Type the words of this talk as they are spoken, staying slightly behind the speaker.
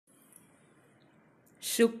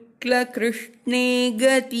शुक्लकृष्णे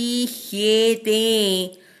गतिह्येते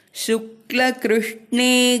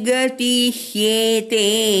शुक्लकृष्णे गतिह्येते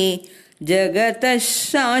जगतः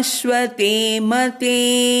शाश्वते मते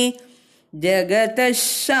जगतः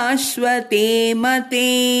शाश्वते मते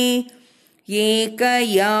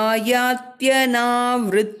एकया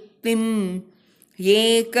यात्यनावृत्तिम्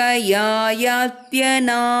एकया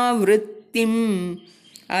यात्यनावृत्तिम्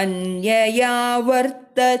अन्यया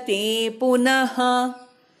वर्तते पुनः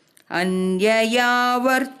अन्यया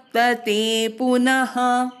वर्तते पुनः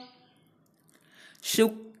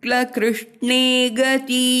शुक्लकृष्णे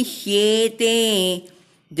गतिह्येते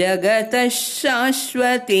जगतः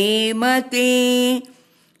शाश्वते मते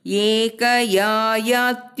एकया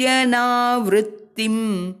यात्यनावृत्तिम्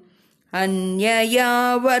अन्यया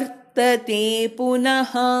वर्तते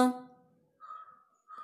पुनः।